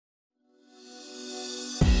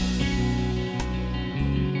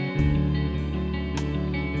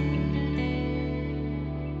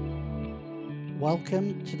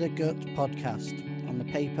Welcome to the GUT podcast on the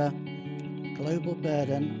paper Global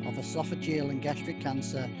Burden of Esophageal and Gastric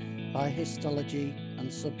Cancer by Histology and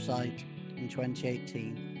Subsite in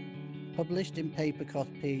 2018, published in paper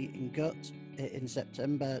copy in GUT in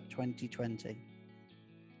September 2020.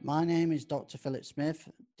 My name is Dr. Philip Smith,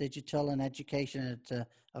 Digital and Education Editor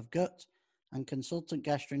of GUT and Consultant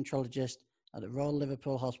Gastroenterologist at the Royal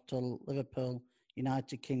Liverpool Hospital, Liverpool,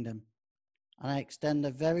 United Kingdom. And I extend a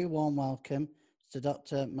very warm welcome to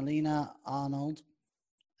Dr. Melina Arnold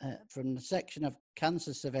from the section of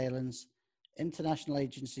Cancer Surveillance, International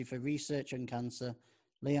Agency for Research on Cancer,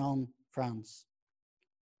 Lyon, France.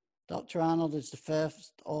 Dr. Arnold is the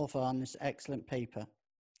first author on this excellent paper.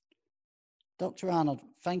 Dr. Arnold,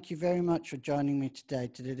 thank you very much for joining me today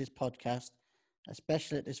to do this podcast,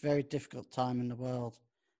 especially at this very difficult time in the world,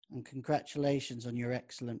 and congratulations on your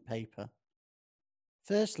excellent paper.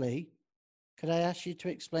 Firstly, could I ask you to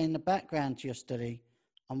explain the background to your study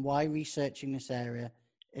and why researching this area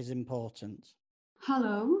is important?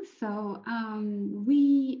 Hello. So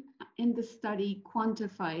we in the study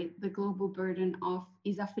quantified the global burden of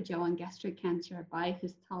esophageal and gastric cancer by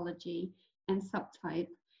histology and subtype.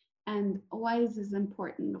 And why is this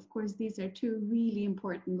important? Of course, these are two really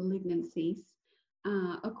important malignancies.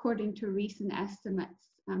 According to recent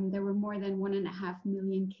estimates, there were more than 1.5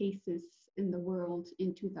 million cases in the world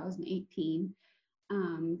in 2018.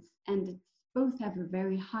 And it's both have a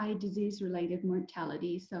very high disease-related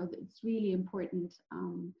mortality, so it's really important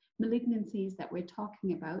malignancies that we're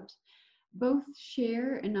talking about. Both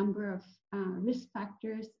share a number of risk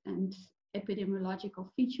factors and epidemiological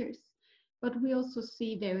features, but we also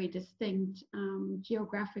see very distinct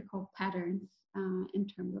geographical patterns in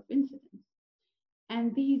terms of incidence.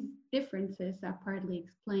 And these differences are partly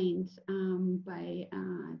explained by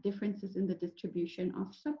differences in the distribution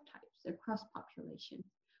of subtypes across populations,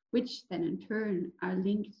 which then in turn are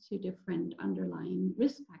linked to different underlying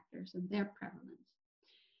risk factors and their prevalence.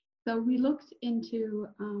 So we looked into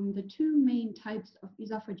the two main types of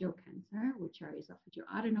esophageal cancer, which are esophageal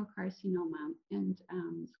adenocarcinoma and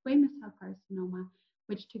squamous cell carcinoma,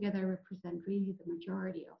 which together represent really the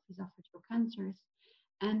majority of esophageal cancers.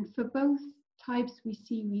 And for both types, we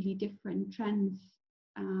see really different trends,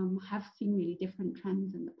 have seen really different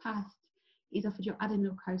trends in the past. Esophageal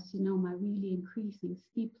adenocarcinoma really increasing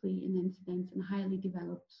steeply in incidence in highly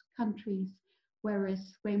developed countries,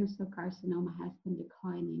 whereas squamous cell carcinoma has been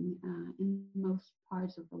declining in most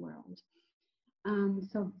parts of the world.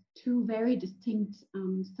 So two very distinct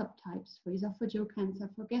subtypes for esophageal cancer.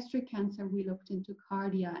 For gastric cancer, we looked into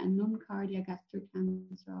cardia and non-cardia gastric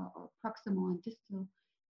cancer, or proximal and distal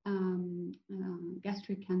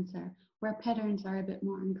gastric cancer, where patterns are a bit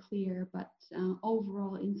more unclear, but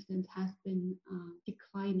overall incidence has been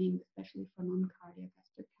declining, especially for non-cardiac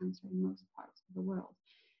gastric cancer in most parts of the world.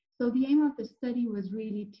 So the aim of the study was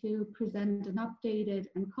really to present an updated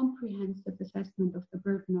and comprehensive assessment of the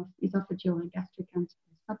burden of esophageal and gastric cancer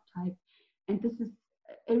by subtype. And this is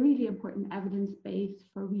a really important evidence base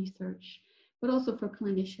for research, but also for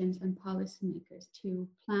clinicians and policymakers to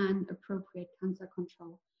plan appropriate cancer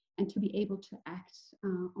control and to be able to act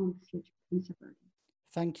on future cancer burden.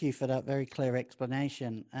 Thank you for that very clear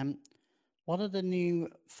explanation. What are the new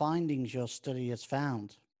findings your study has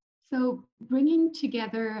found? So bringing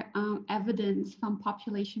together evidence from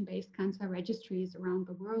population-based cancer registries around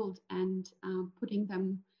the world and putting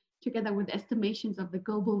them together with estimations of the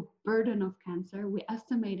global burden of cancer, we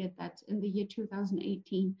estimated that in the year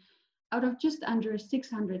 2018, out of just under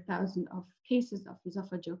 600,000 of cases of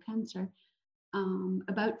esophageal cancer,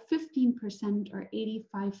 about 15% or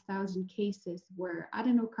 85,000 cases were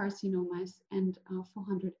adenocarcinomas and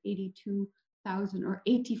 482,000 or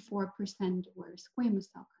 84% were squamous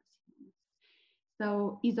cell carcinomas.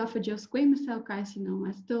 So esophageal squamous cell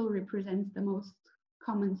carcinoma still represents the most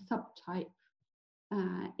common subtype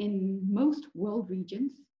in most world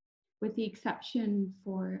regions, with the exception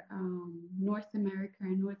for North America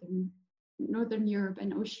and Northern Europe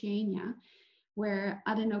and Oceania, where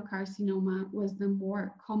adenocarcinoma was the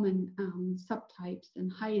more common subtypes and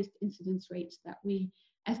highest incidence rates that we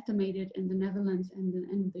estimated in the Netherlands and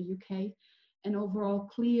in the UK, and overall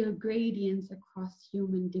clear gradients across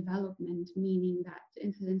human development, meaning that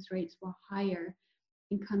incidence rates were higher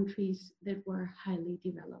in countries that were highly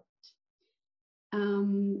developed.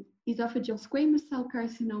 Esophageal squamous cell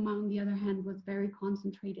carcinoma, on the other hand, was very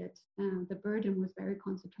concentrated. The burden was very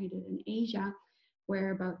concentrated in Asia,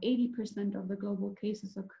 where about 80% of the global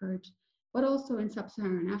cases occurred, but also in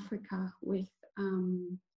sub-Saharan Africa with,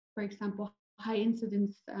 for example, high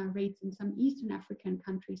incidence rates in some Eastern African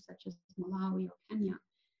countries such as Malawi or Kenya.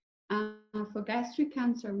 For gastric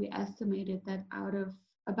cancer, we estimated that out of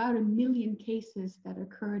about 1 million cases that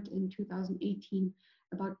occurred in 2018,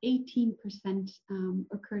 about 18%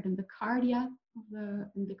 occurred in the cardia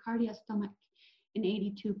stomach, and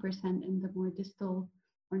 82% in the more distal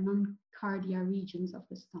or non-cardia regions of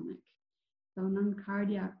the stomach. So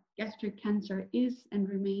non-cardia gastric cancer is and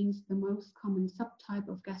remains the most common subtype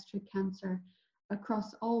of gastric cancer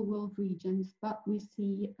across all world regions, but we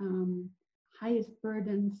see highest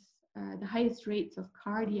burdens, the highest rates of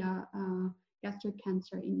cardia gastric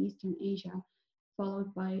cancer in Eastern Asia,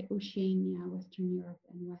 followed by Oceania, Western Europe,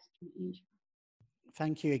 and Western Asia.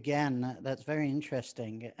 Thank you again. That's very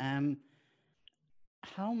interesting.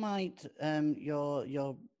 How might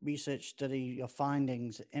your research study, your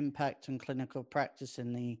findings, impact on clinical practice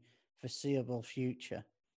in the foreseeable future?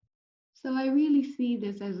 So I really see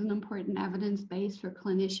this as an important evidence base for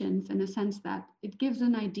clinicians in the sense that it gives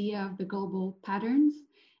an idea of the global patterns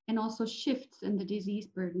and also shifts in the disease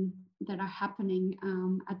burden that are happening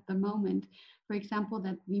at the moment. For example,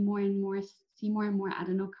 that we see more and more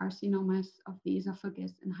adenocarcinomas of the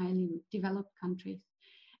esophagus in highly developed countries.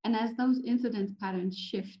 And as those incidence patterns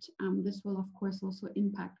shift, this will of course also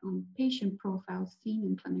impact on patient profiles seen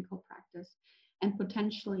in clinical practice and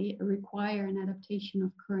potentially require an adaptation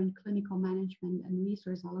of current clinical management and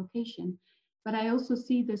resource allocation. But I also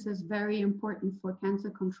see this as very important for cancer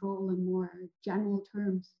control in more general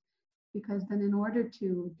terms, because then in order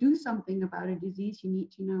to do something about a disease, you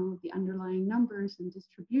need to know the underlying numbers and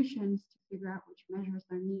distributions to figure out which measures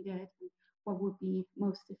are needed and what would be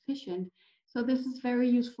most efficient. So this is very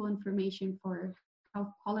useful information for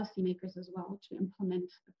health policymakers as well to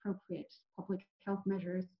implement appropriate public health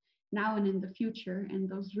measures now and in the future. And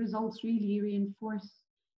those results really reinforce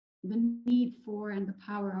the need for and the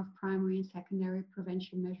power of primary and secondary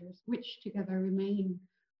prevention measures, which together remain,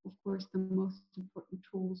 of course, the most important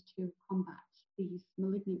tools to combat these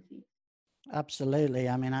malignancies. Absolutely.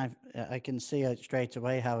 I mean, I can see straight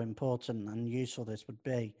away how important and useful this would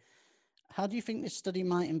be. How do you think this study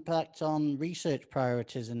might impact on research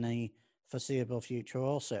priorities in the foreseeable future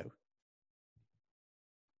also?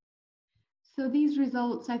 So these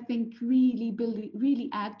results, I think, really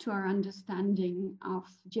add to our understanding of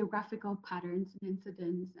geographical patterns and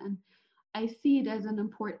incidence. And I see it as an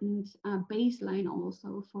important baseline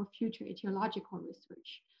also for future etiological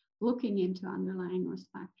research, looking into underlying risk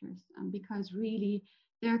factors, because really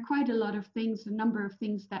there are quite a lot of things, a number of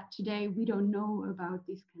things that today we don't know about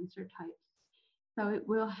these cancer types. So it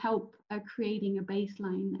will help creating a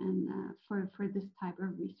baseline and for this type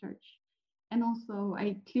of research. And also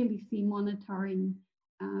I clearly see monitoring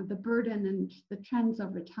the burden and the trends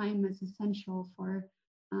over time as essential for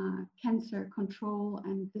cancer control,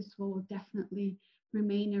 and this will definitely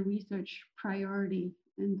remain a research priority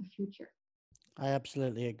in the future. I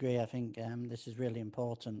absolutely agree. I think this is really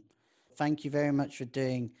important. Thank you very much for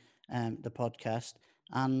doing the podcast.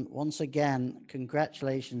 And once again,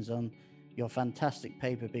 congratulations on your fantastic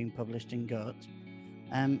paper being published in Gut.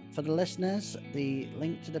 For the listeners, the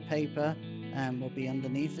link to the paper will be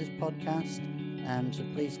underneath this podcast. So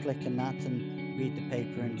please click on that and read the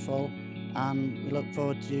paper in full. And we look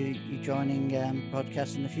forward to you joining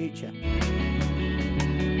podcasts in the future.